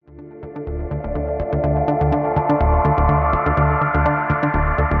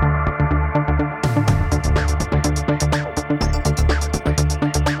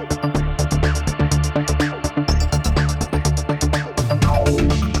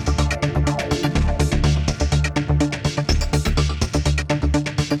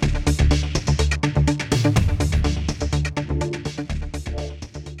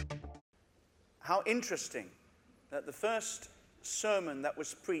interesting that the first sermon that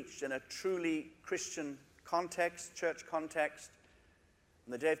was preached in a truly Christian context, church context,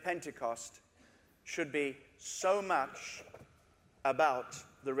 on the day of Pentecost, should be so much about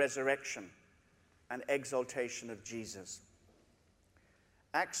the resurrection and exaltation of Jesus.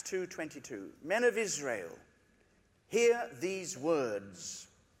 Acts 2:22. Men of Israel, hear these words.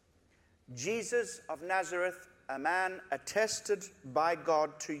 Jesus of Nazareth, a man attested by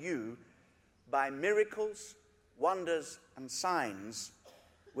God to you by miracles, wonders, and signs,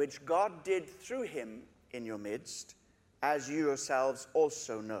 which God did through him in your midst, as you yourselves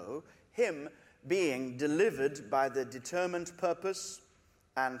also know, him being delivered by the determined purpose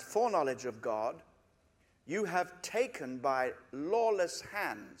and foreknowledge of God, you have taken by lawless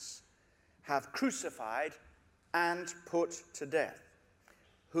hands, have crucified and put to death,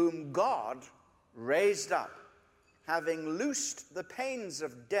 whom God raised up, having loosed the pains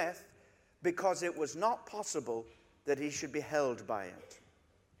of death, because it was not possible that he should be held by it.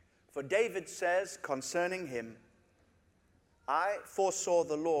 For David says concerning him, I foresaw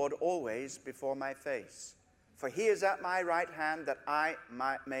the Lord always before my face, for he is at my right hand, that I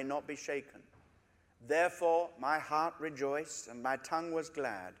may not be shaken. Therefore my heart rejoiced, and my tongue was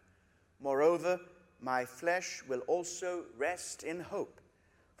glad. Moreover, my flesh will also rest in hope,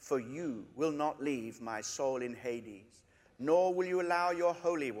 for you will not leave my soul in Hades, nor will you allow your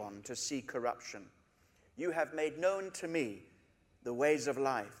Holy One to see corruption. You have made known to me the ways of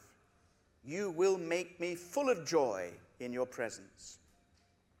life. You will make me full of joy in your presence.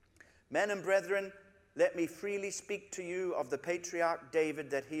 Men and brethren, let me freely speak to you of the patriarch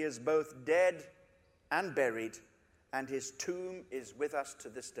David, that he is both dead and buried, and his tomb is with us to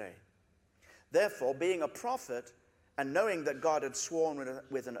this day. Therefore, being a prophet, and knowing that God had sworn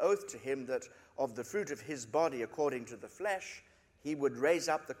with an oath to him that of the fruit of his body according to the flesh, he would raise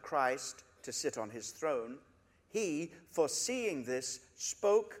up the Christ to sit on his throne, he, foreseeing this,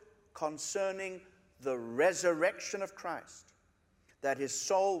 spoke concerning the resurrection of Christ, that his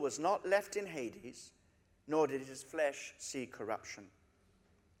soul was not left in Hades, nor did his flesh see corruption.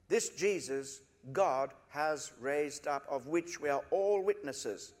 This Jesus God has raised up, of which we are all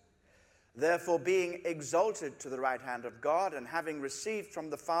witnesses. Therefore, being exalted to the right hand of God, and having received from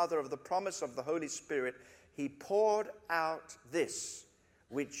the Father of the promise of the Holy Spirit, he poured out this,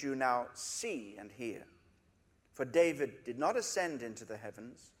 which you now see and hear. For David did not ascend into the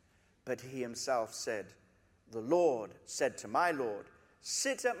heavens, but he himself said, the Lord said to my Lord,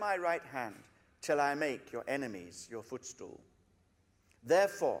 sit at my right hand, till I make your enemies your footstool.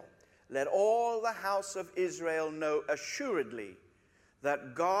 Therefore, let all the house of Israel know assuredly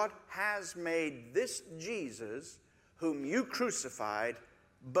that God has made this Jesus, whom you crucified,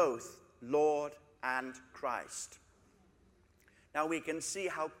 both Lord and Christ. Now we can see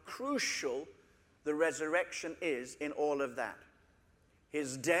how crucial the resurrection is in all of that.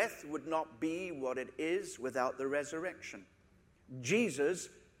 His death would not be what it is without the resurrection. Jesus,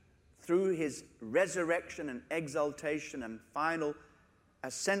 through his resurrection and exaltation and final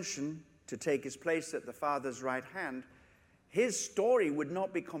ascension to take his place at the Father's right hand, his story would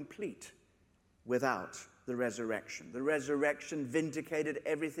not be complete without the resurrection. The resurrection vindicated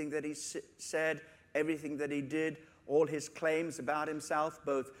everything that he said, everything that he did, all his claims about himself,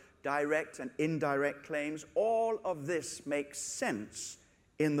 both direct and indirect claims. All of this makes sense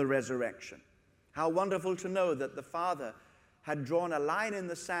in the resurrection. How wonderful to know that the Father had drawn a line in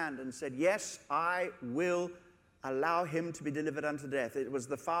the sand and said, yes, I will allow him to be delivered unto death. It was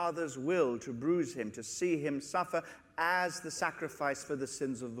the Father's will to bruise him, to see him suffer as the sacrifice for the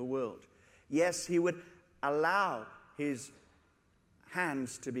sins of the world. Yes, he would allow his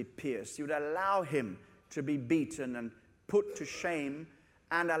hands to be pierced. He would allow him to be beaten and put to shame,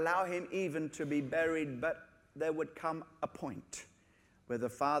 and allow him even to be buried. But there would come a point where the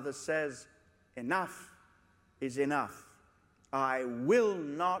Father says, enough is enough. I will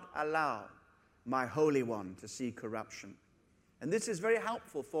not allow my Holy One to see corruption. And this is very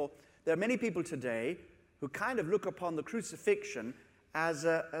helpful, for there are many people today who kind of look upon the crucifixion as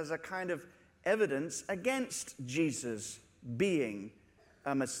a kind of evidence against Jesus being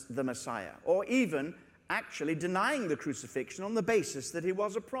the Messiah, or even actually denying the crucifixion on the basis that he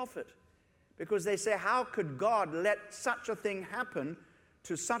was a prophet. Because they say, how could God let such a thing happen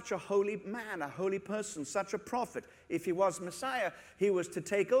to such a holy man, a holy person, such a prophet? If he was Messiah, he was to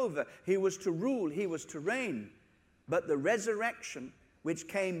take over, he was to rule, he was to reign. But the resurrection, which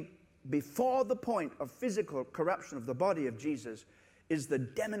came before the point of physical corruption of the body of Jesus, is the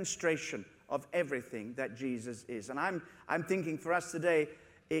demonstration of everything that Jesus is. And I'm thinking for us today,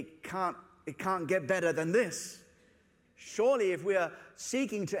 it can't get better than this. Surely if we are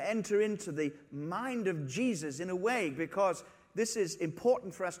seeking to enter into the mind of Jesus in a way, because this is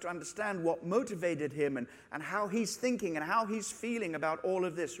important for us to understand what motivated him and how he's thinking and how he's feeling about all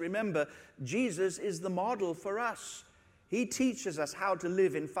of this. Remember, Jesus is the model for us. He teaches us how to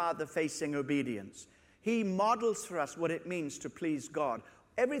live in Father-facing obedience. He models for us what it means to please God.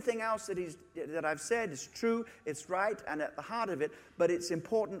 Everything else that I've said is true, it's right, and at the heart of it, but it's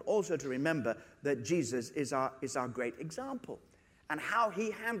important also to remember that Jesus is our great example. And how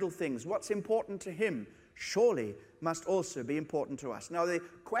he handled things, what's important to him, surely must also be important to us. Now, the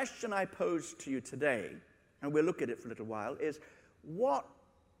question I pose to you today, and we'll look at it for a little while, is what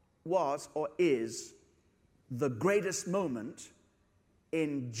was or is the greatest moment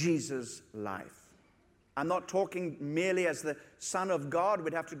in Jesus' life? I'm not talking merely as the Son of God.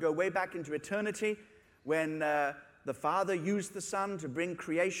 We'd have to go way back into eternity when the Father used the Son to bring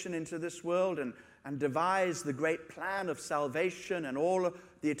creation into this world and devise the great plan of salvation and all of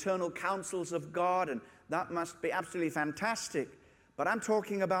the eternal counsels of God, and that must be absolutely fantastic. But I'm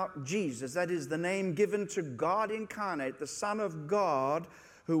talking about Jesus. That is the name given to God incarnate, the Son of God,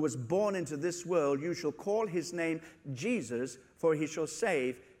 who was born into this world. You shall call his name Jesus, for he shall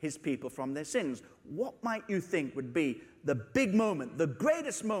save his people from their sins. What might you think would be the big moment, the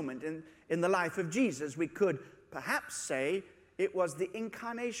greatest moment in the life of Jesus? We could perhaps say it was the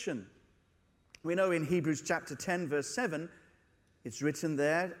incarnation. We know in Hebrews chapter 10, verse 7, it's written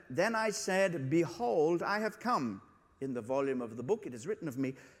there, "Then I said, behold, I have come." In the volume of the book, it is written of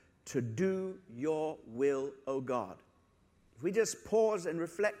me, "to do your will, O God." If we just pause and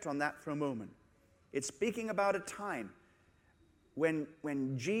reflect on that for a moment, it's speaking about a time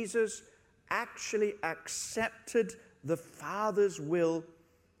when Jesus actually accepted the Father's will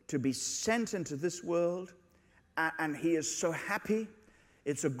to be sent into this world, and he is so happy.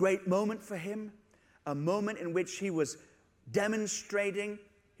 It's a great moment for him, a moment in which he was demonstrating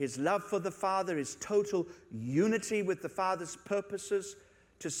his love for the Father, his total unity with the Father's purposes,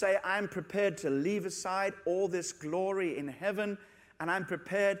 to say, I'm prepared to leave aside all this glory in heaven, and I'm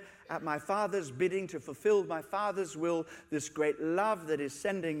prepared at my Father's bidding to fulfill my Father's will, this great love that is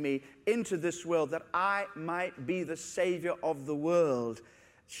sending me into this world, that I might be the Savior of the world.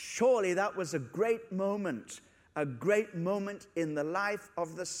 Surely that was a great moment in the life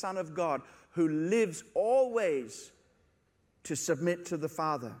of the Son of God, who lives always to submit to the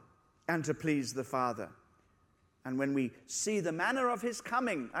Father and to please the Father. And when we see the manner of his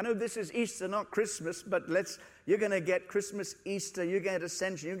coming, I know this is Easter, not Christmas, but you're going to get Christmas, Easter, you're going to get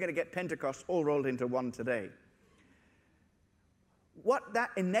Ascension, you're going to get Pentecost all rolled into one today. What that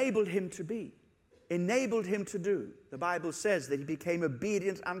enabled him to be, enabled him to do, the Bible says that he became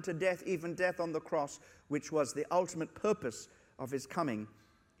obedient unto death, even death on the cross, which was the ultimate purpose of his coming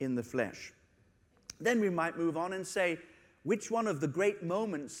in the flesh. Then we might move on and say, which one of the great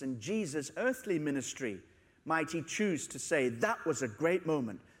moments in Jesus' earthly ministry might he choose to say, that was a great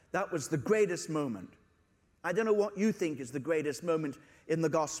moment, that was the greatest moment? I don't know what you think is the greatest moment in the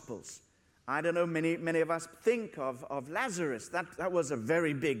Gospels. I don't know, many of us think of Lazarus. That was a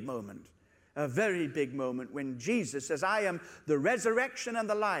very big moment when Jesus says, I am the resurrection and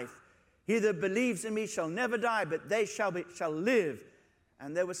the life. He that believes in me shall never die, but they shall live.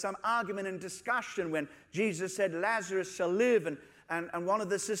 And there was some argument and discussion when Jesus said, Lazarus shall live, and one of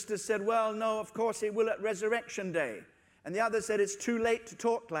the sisters said, well, no, of course he will at resurrection day. And the other said, it's too late to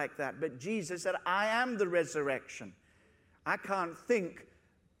talk like that. But Jesus said, I am the resurrection. I can't think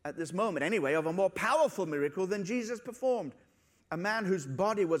at this moment anyway of a more powerful miracle than Jesus performed. A man whose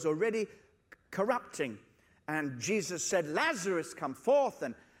body was already corrupting. And Jesus said, Lazarus, come forth.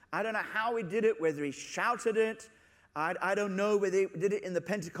 And I don't know how he did it, whether he shouted it. I don't know whether he did it in the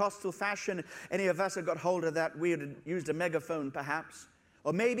Pentecostal fashion. Any of us have got hold of that. We had used a megaphone, perhaps.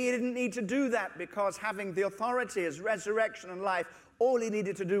 Or maybe he didn't need to do that because having the authority as resurrection and life, all he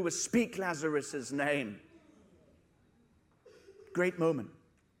needed to do was speak Lazarus' name. Great moment.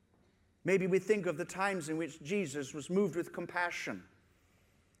 Maybe we think of the times in which Jesus was moved with compassion,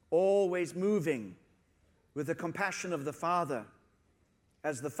 always moving with the compassion of the Father.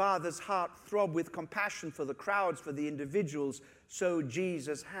 As the Father's heart throbbed with compassion for the crowds, for the individuals, so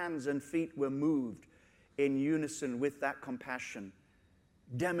Jesus' hands and feet were moved in unison with that compassion,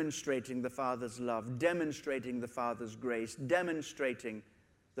 demonstrating the Father's love, demonstrating the Father's grace, demonstrating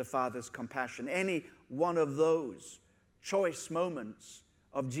the Father's compassion. Any one of those choice moments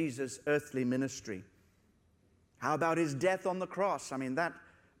of Jesus' earthly ministry. How about his death on the cross? I mean, that,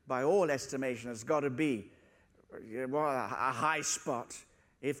 by all estimation, has got to be a high spot,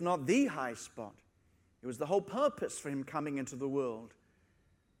 if not the high spot. It was the whole purpose for him coming into the world.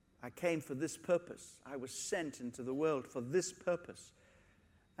 I came for this purpose. I was sent into the world for this purpose.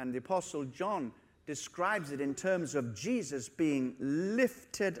 And the Apostle John describes it in terms of Jesus being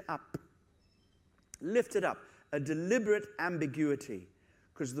lifted up. Lifted up, a deliberate ambiguity,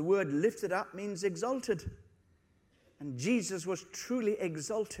 because the word lifted up means exalted. And Jesus was truly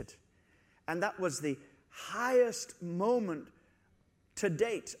exalted. And that was the highest moment to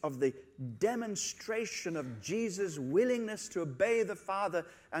date of the demonstration of Jesus' willingness to obey the Father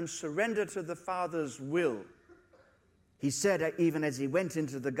and surrender to the Father's will. He said, even as he went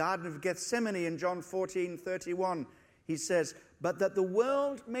into the Garden of Gethsemane in John 14:31, he says, "But that the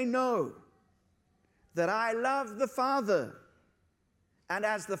world may know that I love the Father, and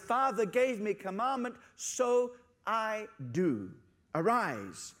as the Father gave me commandment, so I do.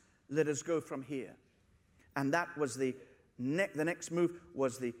 Arise, let us go from here." And that was the next move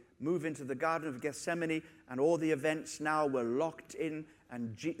was the move into the Garden of Gethsemane, and all the events now were locked in,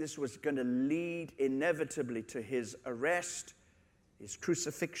 and this was going to lead inevitably to his arrest, his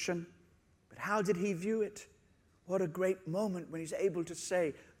crucifixion. But how did he view it? What a great moment when he's able to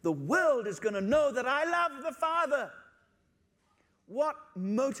say, "The world is going to know that I love the Father." What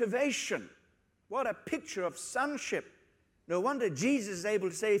motivation. What a picture of sonship. No wonder Jesus is able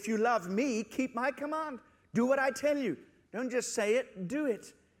to say, "If you love me, keep my command. Do what I tell you. Don't just say it, do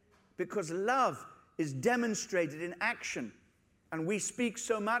it." Because love is demonstrated in action. And we speak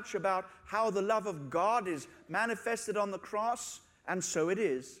so much about how the love of God is manifested on the cross, and so it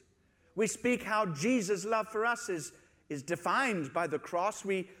is. We speak how Jesus' love for us is defined by the cross.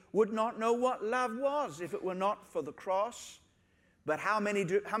 We would not know what love was if it were not for the cross. But how many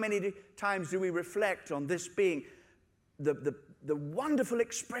times do we reflect on this being the wonderful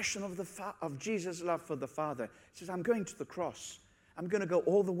expression of Jesus' love for the Father? He says, "I'm going to the cross. I'm going to go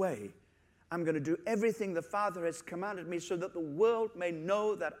all the way. I'm going to do everything the Father has commanded me so that the world may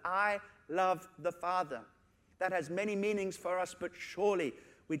know that I love the Father." That has many meanings for us, but surely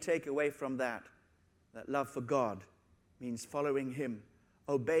we take away from that love for God means following Him,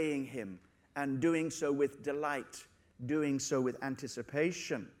 obeying Him, and doing so with delight, doing so with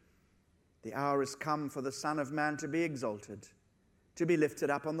anticipation. The hour has come for the Son of Man to be exalted, to be lifted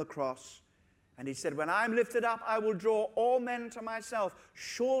up on the cross. And he said, "When I'm lifted up, I will draw all men to myself."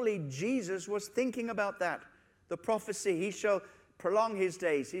 Surely Jesus was thinking about that. The prophecy, "He shall prolong his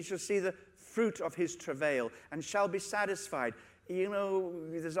days. He shall see the fruit of his travail and shall be satisfied." You know,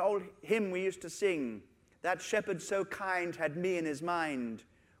 there's an old hymn we used to sing. "That shepherd so kind had me in his mind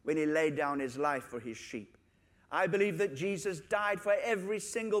when he laid down his life for his sheep." I believe that Jesus died for every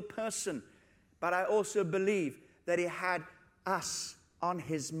single person, but I also believe that he had us on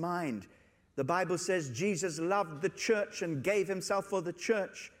his mind. The Bible says Jesus loved the church and gave himself for the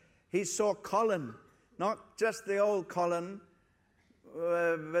church. He saw Colin, not just the old Colin,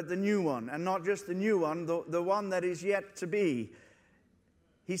 but the new one. And not just the new one, the one that is yet to be.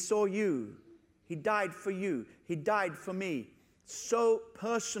 He saw you. He died for you. He died for me. So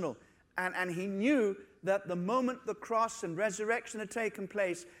personal. And he knew that the moment the cross and resurrection had taken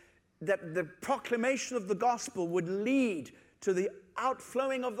place, that the proclamation of the gospel would lead to the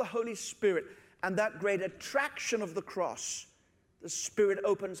outflowing of the Holy Spirit and that great attraction of the cross. The Spirit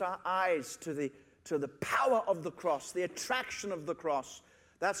opens our eyes to the power of the cross, the attraction of the cross.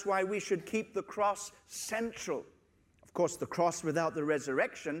 That's why we should keep the cross central. Of course, the cross without the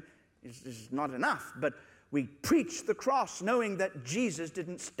resurrection is not enough, but we preach the cross knowing that Jesus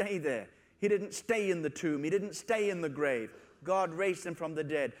didn't stay there. He didn't stay in the tomb. He didn't stay in the grave. God raised him from the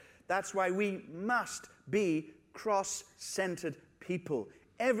dead. That's why we must be cross-centered people.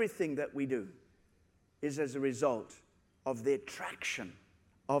 Everything that we do is as a result of the attraction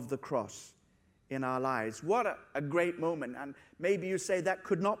of the cross in our lives. What a great moment. And maybe you say that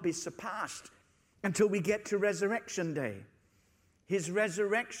could not be surpassed until we get to Resurrection Day. His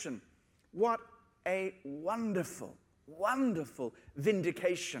resurrection. What a wonderful, wonderful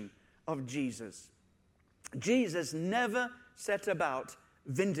vindication of Jesus. Jesus never set about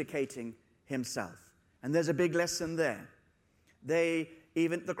vindicating himself. And there's a big lesson there. The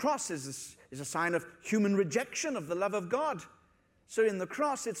cross is a sign of human rejection of the love of God. So in the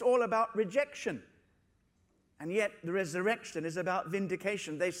cross, it's all about rejection. And yet the resurrection is about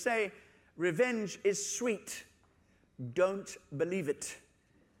vindication. They say revenge is sweet. Don't believe it.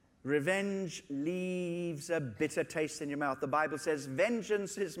 Revenge leaves a bitter taste in your mouth. The Bible says,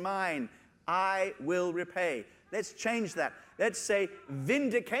 "Vengeance is mine, I will repay." Let's change that. Let's say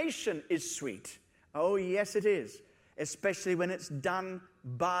vindication is sweet. Oh, yes, it is. Especially when it's done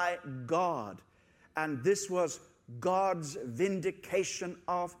by God. And this was God's vindication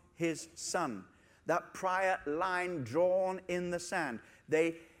of his Son. That prior line drawn in the sand.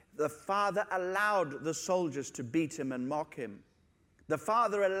 The The Father allowed the soldiers to beat him and mock him. The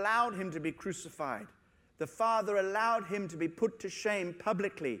Father allowed him to be crucified. The Father allowed him to be put to shame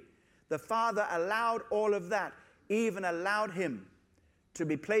publicly. The Father allowed all of that, even allowed him to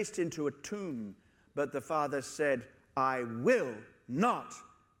be placed into a tomb. But the Father said, I will not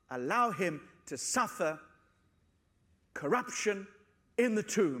allow him to suffer corruption in the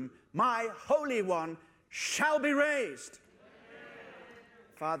tomb. My Holy One shall be raised.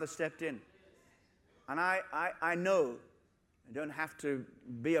 Father stepped in. And I know, I don't have to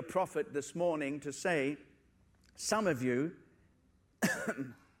be a prophet this morning to say, some of you,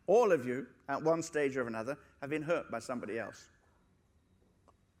 all of you, at one stage or another, have been hurt by somebody else.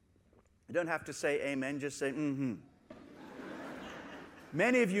 You don't have to say amen, just say mm-hmm.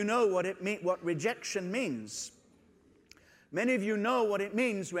 Many of you know what rejection means. Many of you know what it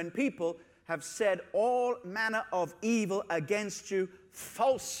means when people have said all manner of evil against you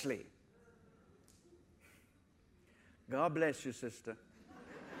falsely. God bless you, sister.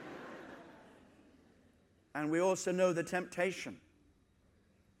 And we also know the temptation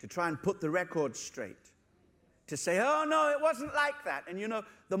to try and put the record straight. To say, oh no, it wasn't like that. And you know,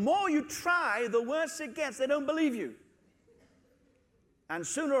 the more you try, the worse it gets. They don't believe you. And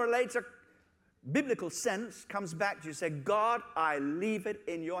sooner or later, biblical sense comes back to you. Say, God, I leave it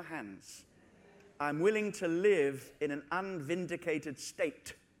in your hands. I'm willing to live in an unvindicated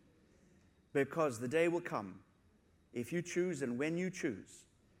state, because the day will come, if you choose and when you choose,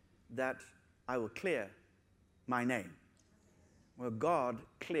 that I will clear my name. Well, God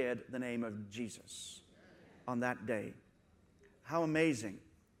cleared the name of Jesus on that day. How amazing,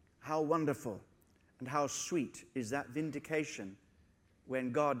 how wonderful, and how sweet is that vindication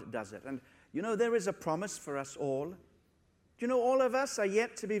when God does it. And you know, there is a promise for us all. Do you know all of us are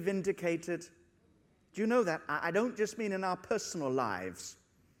yet to be vindicated? Do you know that? I don't just mean in our personal lives.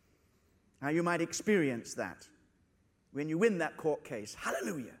 Now, you might experience that when you win that court case.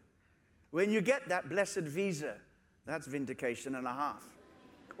 Hallelujah. When you get that blessed visa, that's vindication and a half.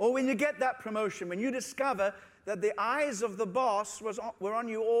 Or when you get that promotion, when you discover that the eyes of the boss were on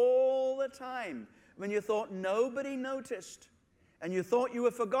you all the time, when you thought nobody noticed, and you thought you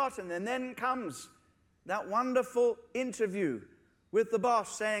were forgotten, and then comes that wonderful interview with the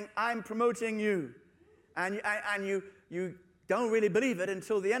boss saying, I'm promoting you. And you don't really believe it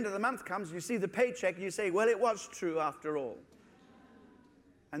until the end of the month comes, you see the paycheck, and you say, well, it was true after all.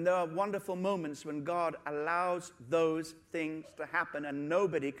 And there are wonderful moments when God allows those things to happen, and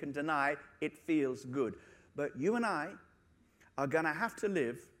nobody can deny it feels good. But you and I are going to have to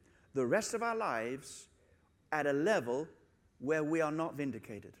live the rest of our lives at a level where we are not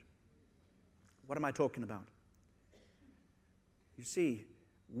vindicated. What am I talking about? You see,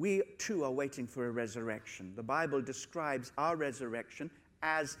 we too are waiting for a resurrection. The Bible describes our resurrection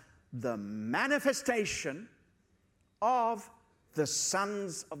as the manifestation of the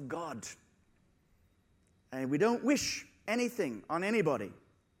sons of God. And we don't wish anything on anybody.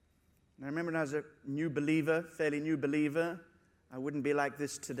 I remember when I was a new believer, fairly new believer, I wouldn't be like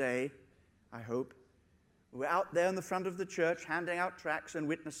this today, I hope. We were out there in the front of the church handing out tracts and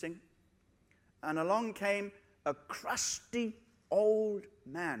witnessing. And along came a crusty old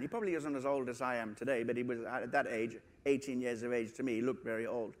man. He probably isn't as old as I am today, but he was at that age, 18 years of age to me. He looked very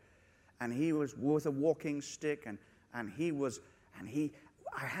old. And he was with a walking stick, and I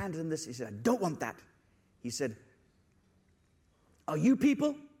handed him this. He said, I don't want that. He said, are you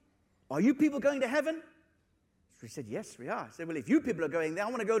people going to heaven? So we said, yes, we are. I said, well, if you people are going there, I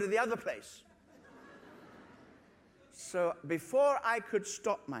want to go to the other place. So before I could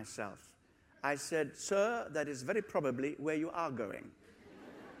stop myself, I said, sir, that is very probably where you are going.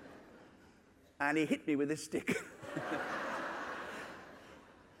 And he hit me with his stick.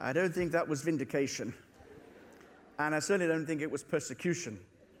 I don't think that was vindication. And I certainly don't think it was persecution.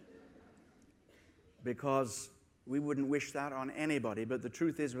 Because we wouldn't wish that on anybody. But the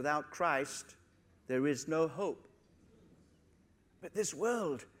truth is, without Christ, there is no hope. But this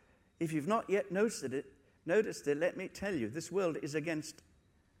world, if you've not yet noticed it, let me tell you, this world is against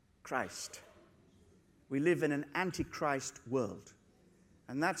Christ. We live in an antichrist world.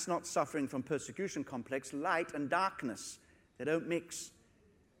 And that's not suffering from persecution complex. Light and darkness, they don't mix.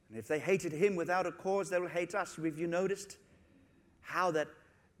 And if they hated him without a cause, they will hate us. Have you noticed how that,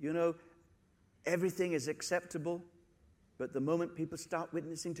 everything is acceptable, but the moment people start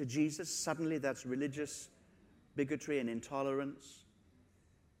witnessing to Jesus, suddenly that's religious bigotry and intolerance?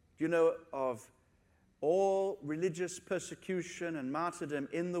 Do you know of all religious persecution and martyrdom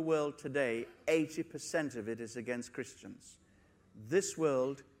in the world today, 80% of it is against Christians? This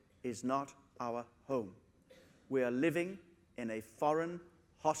world is not our home. We are living in a foreign,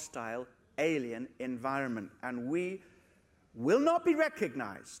 hostile, alien environment. And we will not be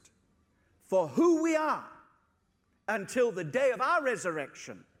recognized for who we are until the day of our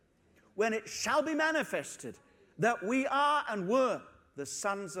resurrection, when it shall be manifested that we are and were the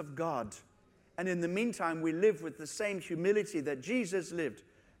sons of God. And in the meantime, we live with the same humility that Jesus lived,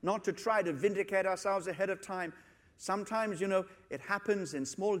 not to try to vindicate ourselves ahead of time. Sometimes, it happens in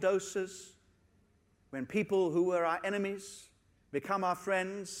small doses when people who were our enemies become our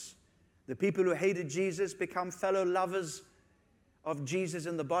friends. The people who hated Jesus become fellow lovers of Jesus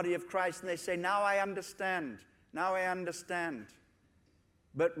in the body of Christ, and they say, now I understand. Now I understand.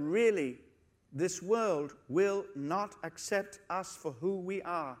 But really, this world will not accept us for who we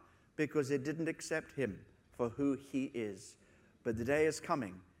are because it didn't accept him for who he is. But the day is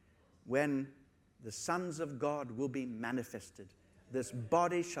coming when the sons of God will be manifested. This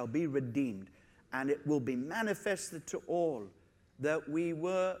body shall be redeemed, and it will be manifested to all that we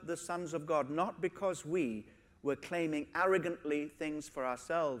were the sons of God, not because we were claiming arrogantly things for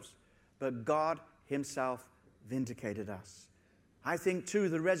ourselves, but God himself vindicated us. I think, too,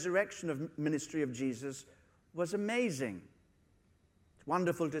 the resurrection of ministry of Jesus was amazing. It's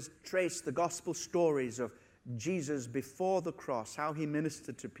wonderful to trace the gospel stories of Jesus before the cross, how he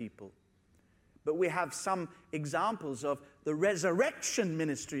ministered to people. But we have some examples of the resurrection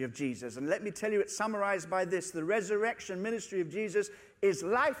ministry of Jesus. And let me tell you, it's summarized by this. The resurrection ministry of Jesus is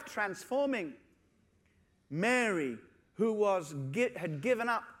life-transforming. Mary, who had given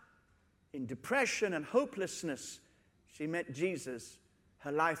up in depression and hopelessness, she met Jesus.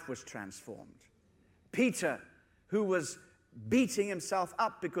 Her life was transformed. Peter, who was beating himself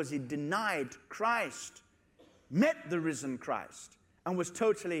up because he denied Christ, met the risen Christ and was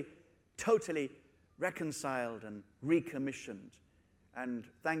totally reconciled and recommissioned. And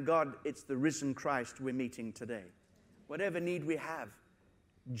thank God it's the risen Christ we're meeting today. Whatever need we have,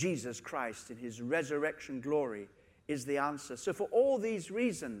 Jesus Christ in his resurrection glory is the answer. So for all these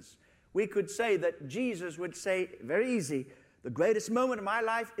reasons, we could say that Jesus would say, very easy, the greatest moment of my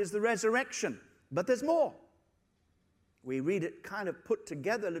life is the resurrection. But there's more. We read it kind of put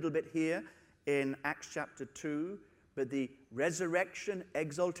together a little bit here in Acts chapter 2. But the resurrection,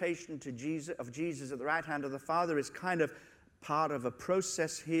 exaltation of Jesus at the right hand of the Father is kind of part of a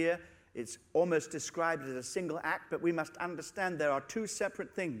process here. It's almost described as a single act, but we must understand there are two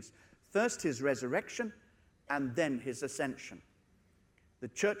separate things. First, his resurrection, and then his ascension. The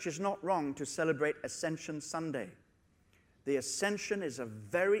church is not wrong to celebrate Ascension Sunday. The ascension is a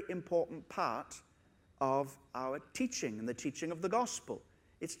very important part of our teaching and the teaching of the gospel.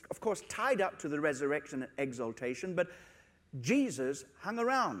 It's, of course, tied up to the resurrection and exaltation, but Jesus hung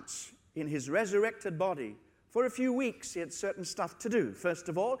around in his resurrected body. For a few weeks, he had certain stuff to do. First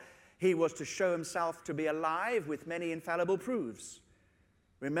of all, he was to show himself to be alive with many infallible proofs.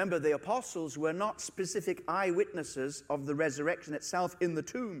 Remember, the apostles were not specific eyewitnesses of the resurrection itself in the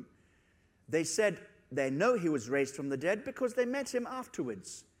tomb. They said they know he was raised from the dead because they met him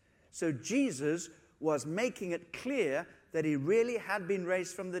afterwards. So Jesus was making it clear that he really had been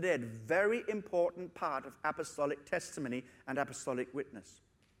raised from the dead. Very important part of apostolic testimony and apostolic witness.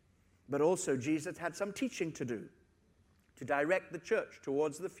 But also Jesus had some teaching to do, to direct the church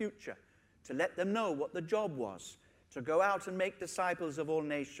towards the future, to let them know what the job was, to go out and make disciples of all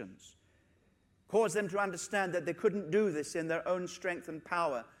nations, cause them to understand that they couldn't do this in their own strength and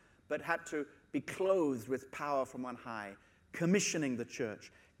power, but had to be clothed with power from on high, commissioning the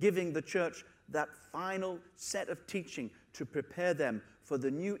church, giving the church that final set of teaching to prepare them for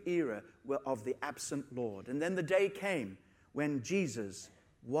the new era of the absent Lord. And then the day came when Jesus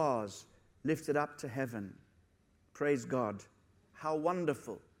was lifted up to heaven. Praise God. How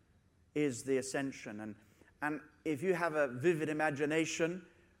wonderful is the ascension. And if you have a vivid imagination,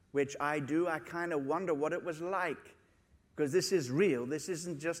 which I do, I kind of wonder what it was like. Because this is real. This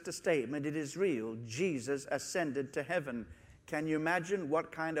isn't just a statement. It is real. Jesus ascended to heaven. Can you imagine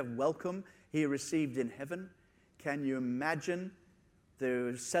what kind of welcome he received in heaven? Can you imagine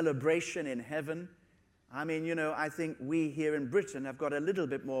the celebration in heaven? I mean, I think we here in Britain have got a little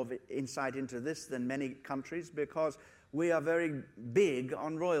bit more of insight into this than many countries because we are very big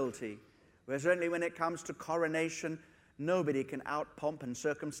on royalty. Where certainly when it comes to coronation, nobody can out-pomp and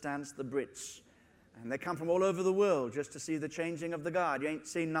circumstance the Brits. And they come from all over the world just to see the changing of the guard. You ain't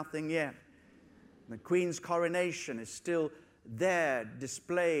seen nothing yet. The Queen's coronation is still there,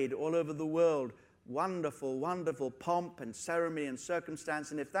 displayed all over the world. Wonderful, wonderful pomp and ceremony and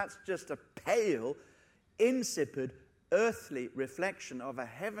circumstance. And if that's just a pale, insipid, earthly reflection of a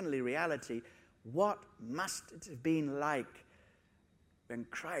heavenly reality, what must it have been like when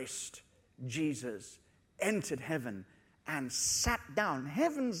Christ, Jesus, entered heaven and sat down.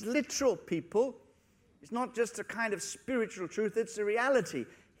 Heaven's literal, people. It's not just a kind of spiritual truth, it's a reality.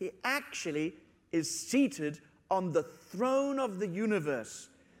 He actually is seated on the throne of the universe,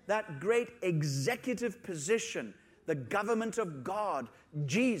 that great executive position, the government of God.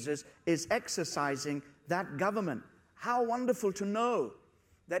 Jesus is exercising that government. How wonderful to know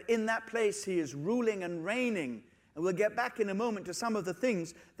that in that place he is ruling and reigning. And we'll get back in a moment to some of the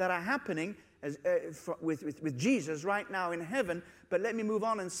things that are happening with Jesus right now in heaven. But let me move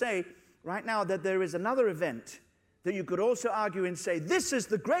on and say right now that there is another event that you could also argue and say, this is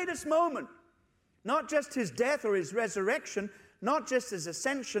the greatest moment. Not just his death or his resurrection, not just his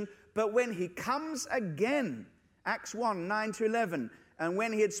ascension, but when he comes again. Acts 1, 9-11. And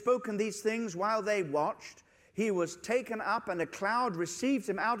when he had spoken these things while they watched, he was taken up, and a cloud received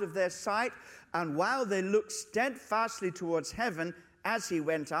him out of their sight. And while they looked steadfastly towards heaven as he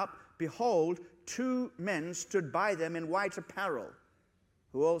went up, behold, 2 men stood by them in white apparel,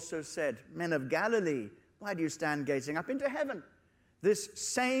 who also said, Men of Galilee, why do you stand gazing up into heaven? This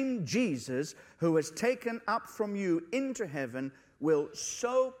same Jesus who was taken up from you into heaven will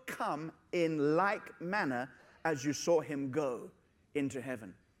so come in like manner as you saw him go into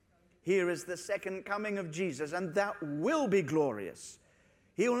heaven. Here is the second coming of Jesus, and that will be glorious.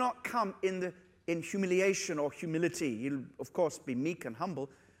 He will not come in humiliation or humility. He'll, of course, be meek and humble,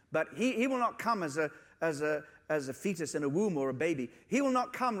 but he will not come as a fetus in a womb or a baby. He will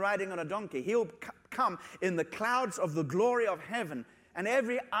not come riding on a donkey. He'll come in the clouds of the glory of heaven, and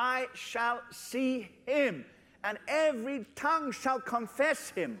every eye shall see him, and every tongue shall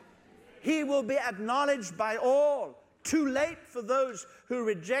confess him. He will be acknowledged by all. Too late for those who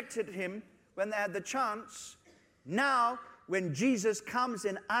rejected him when they had the chance. Now, when Jesus comes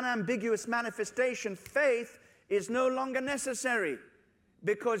in unambiguous manifestation, faith is no longer necessary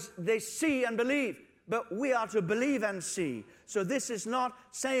because they see and believe. But we are to believe and see. So this is not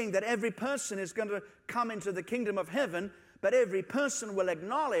saying that every person is going to come into the kingdom of heaven, but every person will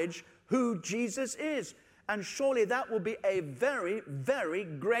acknowledge who Jesus is. And surely that will be a very, very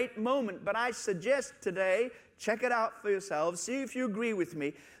great moment. But I suggest today, check it out for yourselves, see if you agree with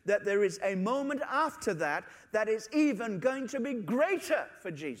me, that there is a moment after that that is even going to be greater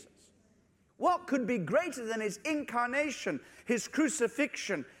for Jesus. What could be greater than his incarnation, his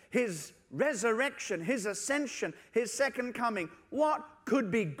crucifixion, his resurrection, his ascension, his second coming? What could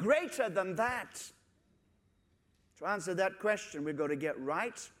be greater than that? To answer that question, we've got to get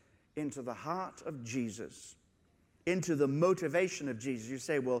right into the heart of Jesus, into the motivation of Jesus. You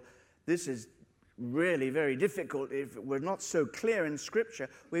say, well, this is really very difficult. If it were not so clear in Scripture,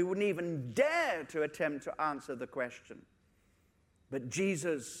 we wouldn't even dare to attempt to answer the question. But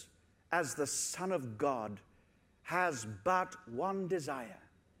Jesus, as the Son of God, has but one desire,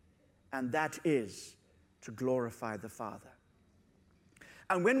 and that is to glorify the Father.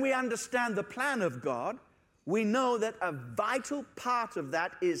 And when we understand the plan of God, we know that a vital part of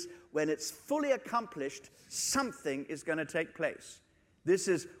that is when it's fully accomplished, something is going to take place. This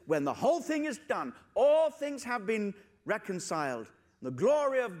is when the whole thing is done. All things have been reconciled. The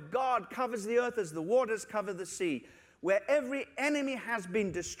glory of God covers the earth as the waters cover the sea. Where every enemy has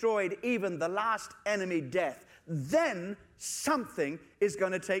been destroyed, even the last enemy, death, then something is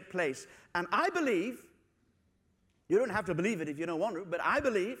going to take place. And I believe, you don't have to believe it if you don't want to, but I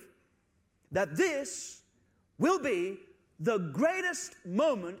believe that this will be the greatest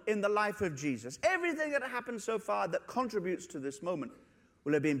moment in the life of Jesus. Everything that happened so far that contributes to this moment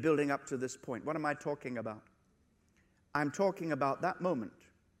will have been building up to this point. What am I talking about? I'm talking about that moment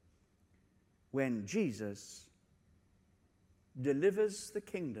when Jesus delivers the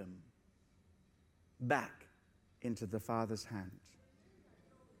kingdom back into the Father's hands.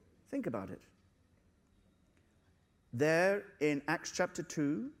 Think about it. There in Acts chapter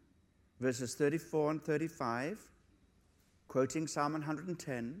 2, verses 34 and 35, quoting Psalm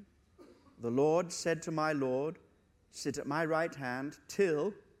 110, the Lord said to my Lord, sit at my right hand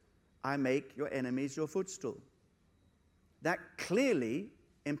till I make your enemies your footstool. That clearly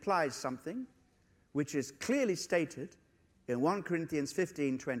implies something which is clearly stated in 1 Corinthians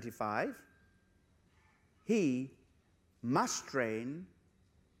 15:25. He must reign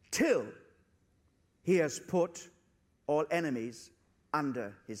till he has put all enemies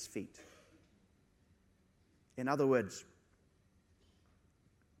under his feet. In other words,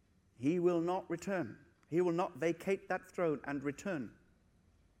 he will not return. He will not vacate that throne and return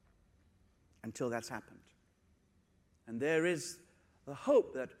until that's happened. And there is the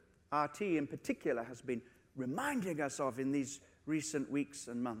hope that RT in particular has been reminding us of in these recent weeks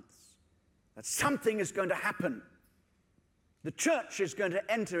and months, that something is going to happen. The church is going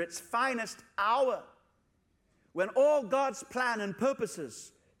to enter its finest hour. when all God's plan and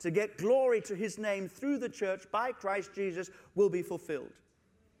purposes to get glory to his name through the church by Christ Jesus will be fulfilled.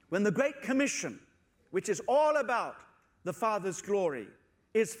 When the Great Commission, which is all about the Father's glory,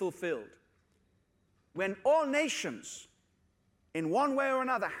 is fulfilled. When all nations, in one way or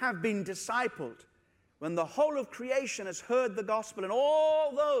another, have been discipled. When the whole of creation has heard the gospel, and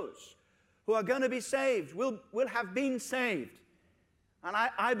all those who are going to be saved will have been saved. And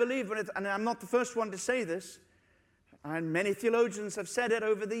I believe, and I'm not the first one to say this, and many theologians have said it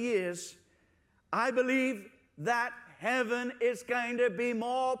over the years, I believe that heaven is going to be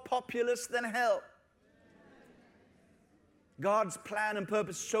more populous than hell. God's plan and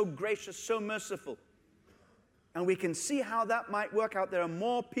purpose is so gracious, so merciful. And we can see how that might work out. There are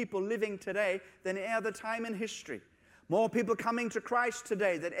more people living today than any other time in history. More people coming to Christ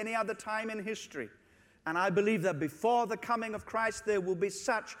today than any other time in history. And I believe that before the coming of Christ, there will be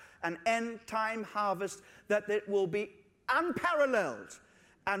such an end-time harvest that it will be unparalleled.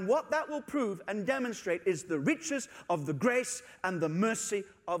 And what that will prove and demonstrate is the riches of the grace and the mercy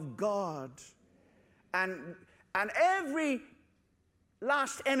of God. And every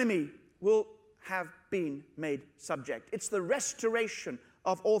last enemy will have been made subject. It's the restoration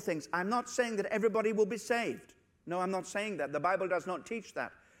of all things. I'm not saying that everybody will be saved. No, I'm not saying that. The Bible does not teach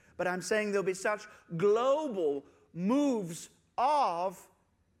that. But I'm saying there'll be such global moves of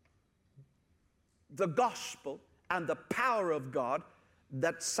the gospel and the power of God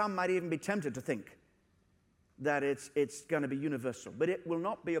that some might even be tempted to think that it's going to be universal. But it will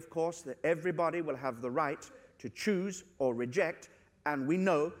not be, of course, that everybody will have the right to choose or reject. And we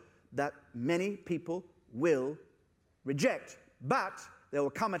know that many people will reject. But there will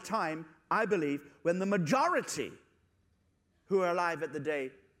come a time, I believe, when the majority who are alive at the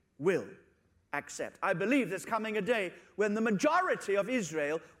day will accept. I believe there's coming a day when the majority of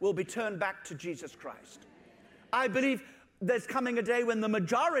Israel will be turned back to Jesus Christ. I believe there's coming a day when the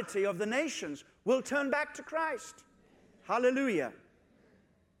majority of the nations will turn back to Christ. Hallelujah.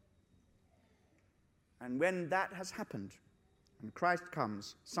 And when that has happened, and Christ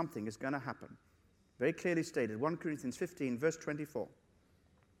comes, something is going to happen. Very clearly stated, 1 Corinthians 15, verse 24.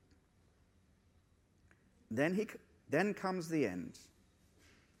 Then comes the end.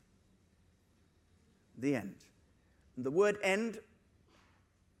 The end. And the word end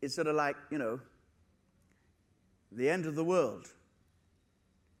is sort of like, the end of the world.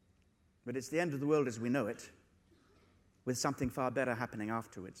 But it's the end of the world as we know it, with something far better happening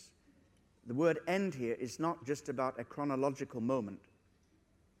afterwards. The word end here is not just about a chronological moment.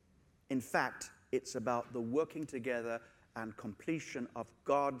 In fact, it's about the working together and completion of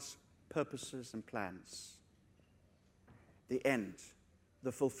God's purposes and plans. The end,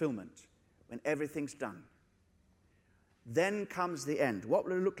 the fulfillment, when everything's done. Then comes the end. What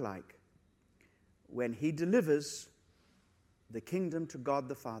will it look like? When he delivers the kingdom to God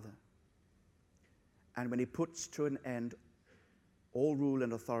the Father, and when he puts to an end all rule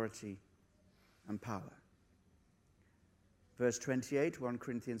and authority and power. Verse 28, 1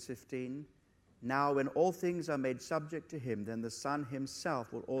 Corinthians 15, now when all things are made subject to him, then the Son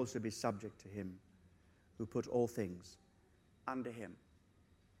himself will also be subject to him, who put all things under him.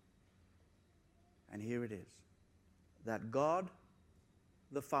 And here it is, that God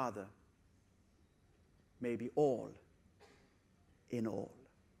the Father may be all in all.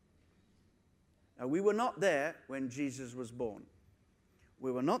 Now, we were not there when Jesus was born.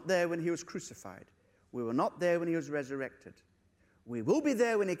 We were not there when he was crucified. We were not there when he was resurrected. We will be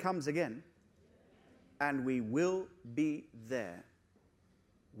there when he comes again. And we will be there.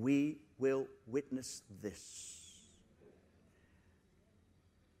 We will witness this.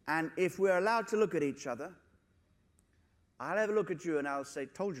 And if we're allowed to look at each other, I'll have a look at you and I'll say,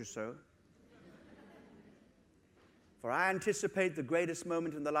 told you so. For I anticipate the greatest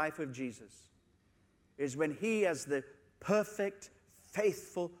moment in the life of Jesus is when he, as the perfect,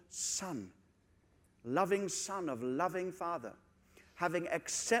 faithful Son of loving Father, having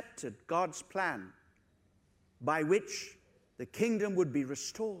accepted God's plan by which the kingdom would be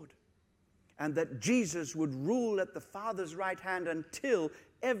restored and that Jesus would rule at the Father's right hand until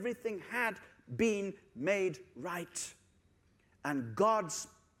everything had been made right and God's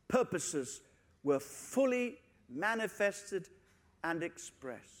purposes were fully manifested and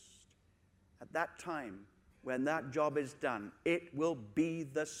expressed. At that time, when that job is done, it will be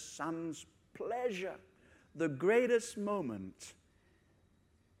the Son's pleasure, the greatest moment,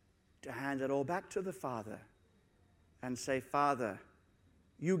 to hand it all back to the Father and say, Father,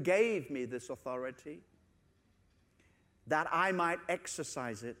 you gave me this authority that I might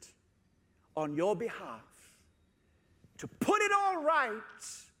exercise it on your behalf, to put it all right,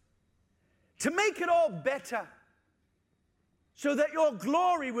 to make it all better, so that your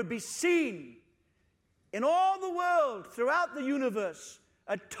glory would be seen in all the world, throughout the universe,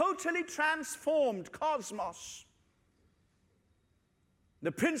 a totally transformed cosmos.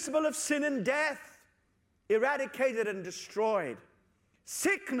 The principle of sin and death eradicated and destroyed.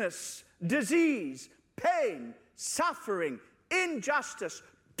 Sickness, disease, pain, suffering, injustice,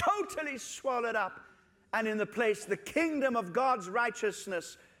 totally swallowed up. And in the place, the kingdom of God's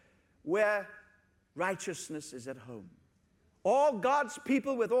righteousness, where righteousness is at home. All God's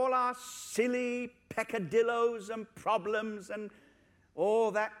people with all our silly peccadillos and problems and all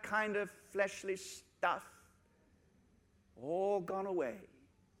that kind of fleshly stuff, all gone away.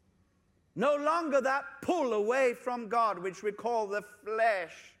 No longer that pull away from God, which we call the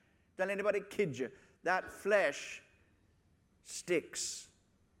flesh. Don't let anybody kid you. That flesh sticks.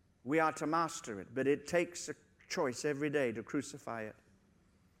 We are to master it, but it takes a choice every day to crucify it.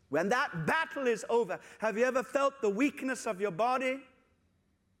 When that battle is over, have you ever felt the weakness of your body?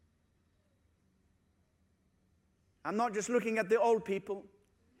 I'm not just looking at the old people.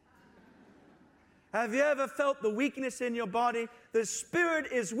 Have you ever felt the weakness in your body? The spirit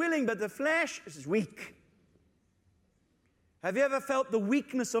is willing, but the flesh is weak. Have you ever felt the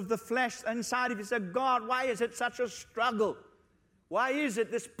weakness of the flesh inside of you? Said, God, why is it such a struggle? Why is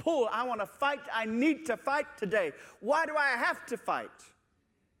it this pull? I want to fight. I need to fight today. Why do I have to fight?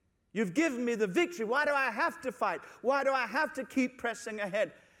 You've given me the victory. Why do I have to fight? Why do I have to keep pressing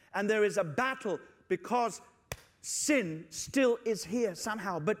ahead? And there is a battle because sin still is here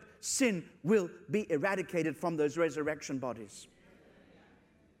somehow, but sin will be eradicated from those resurrection bodies.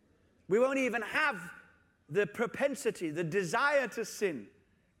 We won't even have the propensity, the desire to sin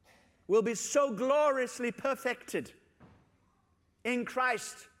will be so gloriously perfected. In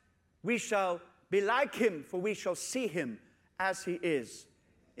Christ, we shall be like him, for we shall see him as he is.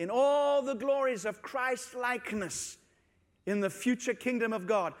 In all the glories of Christ-likeness in the future kingdom of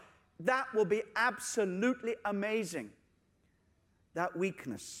God, that will be absolutely amazing. That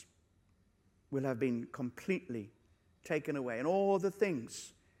weakness will have been completely taken away. And all the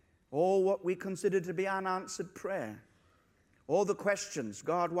things, all what we consider to be unanswered prayer, all the questions,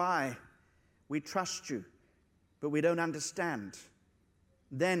 God, why? We trust you, but we don't understand.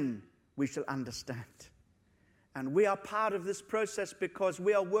 Then we shall understand. And we are part of this process because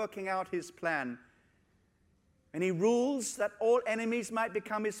we are working out his plan. And he rules that all enemies might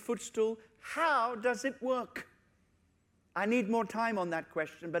become his footstool. How does it work? I need more time on that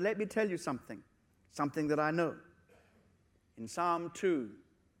question, but let me tell you something that I know. In Psalm 2,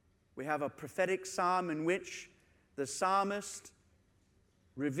 we have a prophetic psalm in which the psalmist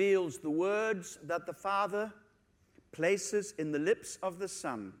reveals the words that the Father places in the lips of the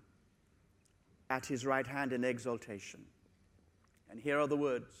Son at his right hand in exaltation. And here are the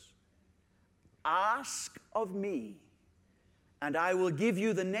words. Ask of me, and I will give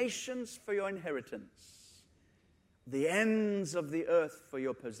you the nations for your inheritance, the ends of the earth for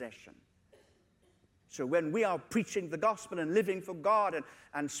your possession. So when we are preaching the gospel and living for God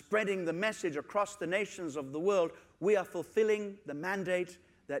and spreading the message across the nations of the world, we are fulfilling the mandate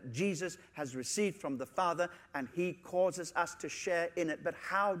that Jesus has received from the Father, and he causes us to share in it. But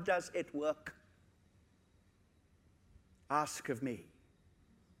how does it work? Ask of me.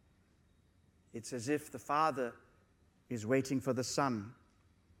 It's as if the Father is waiting for the Son.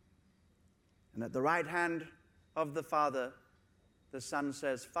 And at the right hand of the Father, the Son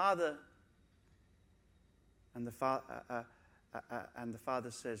says, Father. And the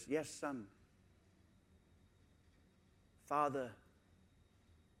Father says, yes, Son. Father,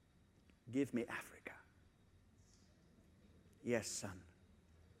 give me Africa. Yes, Son.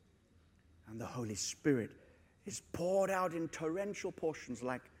 And the Holy Spirit is poured out in torrential portions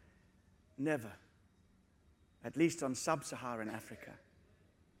like never, at least on sub-Saharan Africa.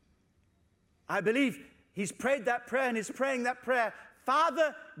 I believe he's prayed that prayer and he's praying that prayer.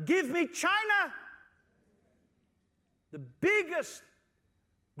 Father, give me China. The biggest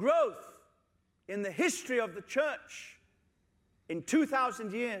growth in the history of the church in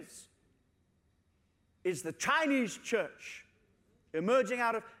 2,000 years is the Chinese church emerging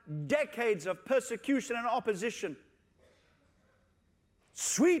out of decades of persecution and opposition,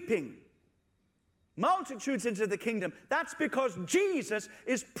 sweeping multitudes into the kingdom. That's because Jesus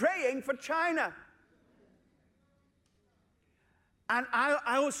is praying for China. And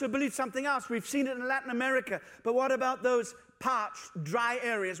I also believe something else. We've seen it in Latin America. But what about those parched, dry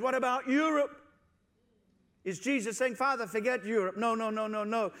areas? What about Europe? Is Jesus saying, Father, forget Europe?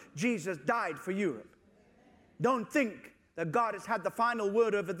 No. Jesus died for Europe. Don't think that God has had the final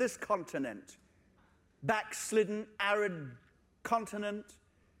word over this continent. Backslidden, arid continent,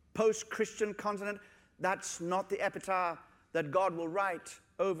 post-Christian continent. That's not the epitaph that God will write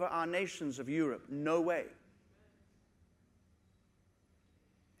over our nations of Europe. No way.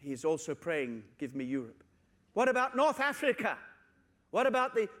 He's also praying, give me Europe. What about North Africa? What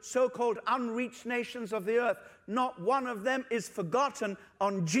about the so-called unreached nations of the earth? Not one of them is forgotten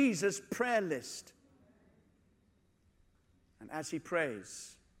on Jesus' prayer list. And as he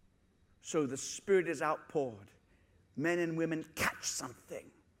prays, so the Spirit is outpoured. Men and women catch something.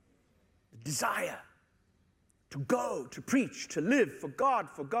 The desire to go, to preach, to live for God,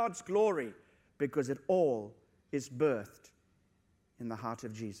 for God's glory, because it all is birthed in the heart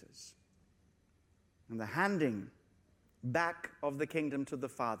of Jesus. And the handing back of the kingdom to the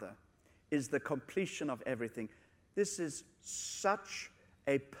Father is the completion of everything. This is such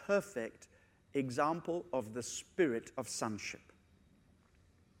a perfect example of the spirit of sonship.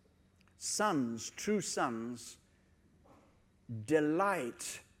 Sons, true sons,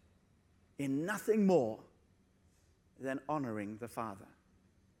 delight in nothing more than honoring the Father.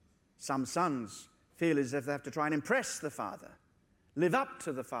 Some sons feel as if they have to try and impress the Father, live up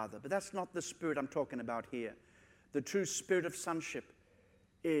to the Father, but that's not the spirit I'm talking about here. The true spirit of sonship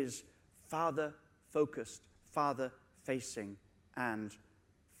is Father-focused, Father-facing, and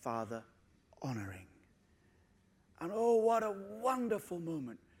Father-honoring. And oh, what a wonderful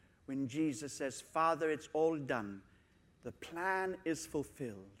moment when Jesus says, Father, it's all done. The plan is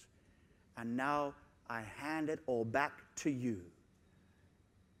fulfilled. And now I hand it all back to you.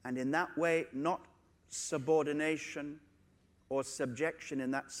 And in that way, not subordination or subjection in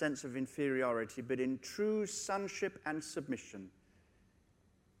that sense of inferiority, but in true sonship and submission,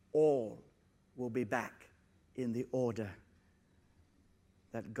 all will be back in the order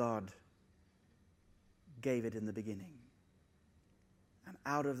that God gave it in the beginning. And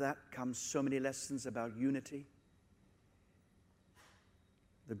out of that comes so many lessons about unity.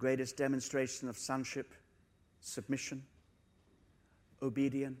 The greatest demonstration of sonship, submission,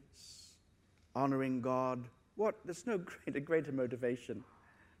 obedience, honoring God. There's no greater motivation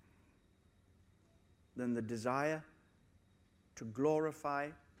than the desire to glorify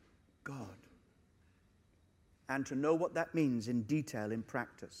God and to know what that means in detail, in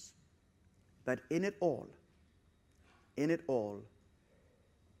practice. But in it all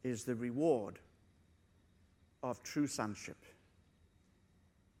is the reward of true sonship,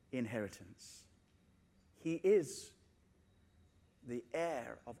 inheritance. He is the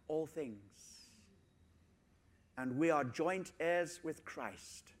heir of all things. And we are joint heirs with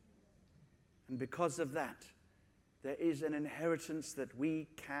Christ. And because of that, there is an inheritance that we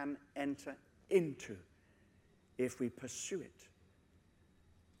can enter into if we pursue it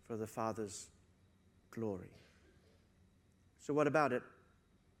for the Father's glory. So what about it,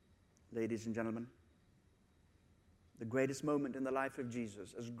 ladies and gentlemen? The greatest moment in the life of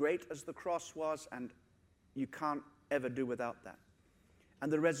Jesus, as great as the cross was, and you can't ever do without that.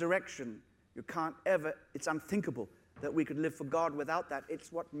 And the resurrection, you can't ever, it's unthinkable that we could live for God without that.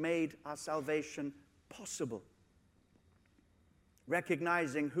 It's what made our salvation possible.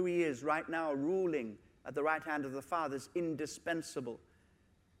 Recognizing who He is right now, ruling at the right hand of the Father, is indispensable.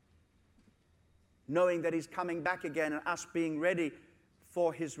 Knowing that He's coming back again and us being ready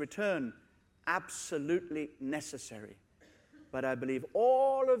for His return, absolutely necessary. But I believe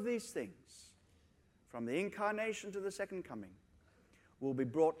all of these things, from the incarnation to the second coming, will be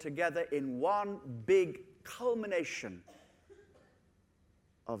brought together in one big culmination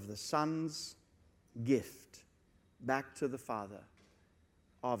of the Son's gift back to the Father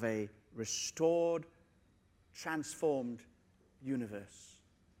of a restored, transformed universe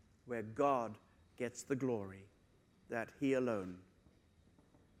where God gets the glory that He alone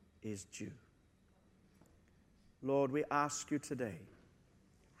is due. Lord, we ask You today,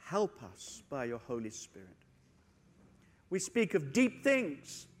 help us by Your Holy Spirit. We speak of deep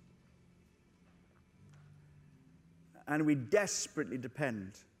things, and we desperately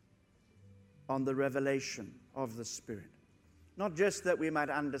depend on the revelation of the Spirit. Not just that we might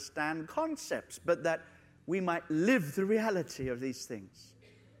understand concepts, but that we might live the reality of these things.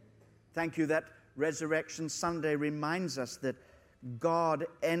 Thank You that Resurrection Sunday reminds us that God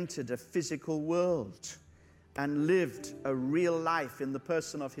entered a physical world and lived a real life in the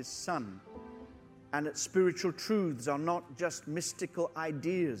person of His Son. And that spiritual truths are not just mystical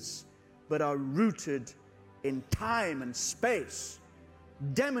ideas, but are rooted in time and space,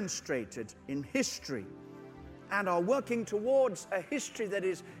 demonstrated in history, and are working towards a history that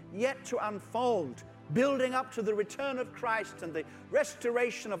is yet to unfold, building up to the return of Christ and the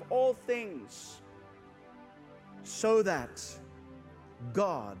restoration of all things, so that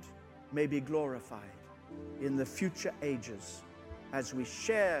God may be glorified in the future ages as we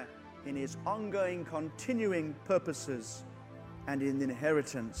share in His ongoing, continuing purposes and in the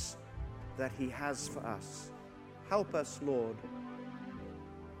inheritance that he has for us. Help us, Lord.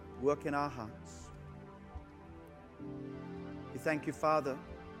 Work in our hearts. We thank you, Father,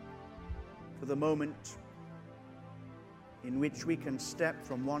 for the moment in which we can step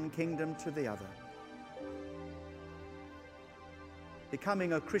from one kingdom to the other.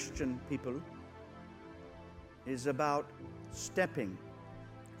 Becoming a Christian people is about stepping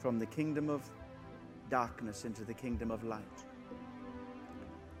from the kingdom of darkness into the kingdom of light.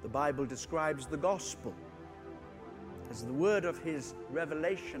 The Bible describes the gospel as the word of his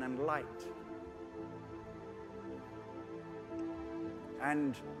revelation and light.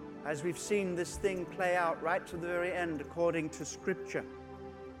 And as we've seen this thing play out right to the very end, according to Scripture,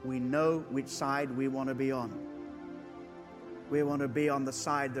 we know which side we want to be on. We want to be on the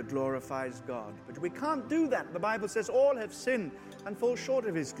side that glorifies God. But we can't do that. The Bible says all have sinned and fall short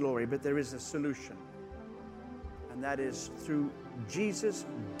of his glory, but there is a solution. And that is through Jesus'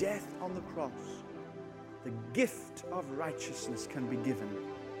 death on the cross. The gift of righteousness can be given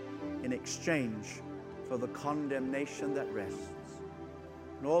in exchange for the condemnation that rests.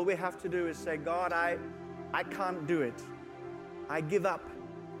 And all we have to do is say, God, I can't do it. I give up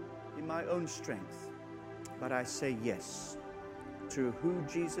in my own strength. But I say yes to who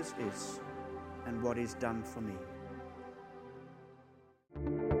Jesus is and what he's done for me.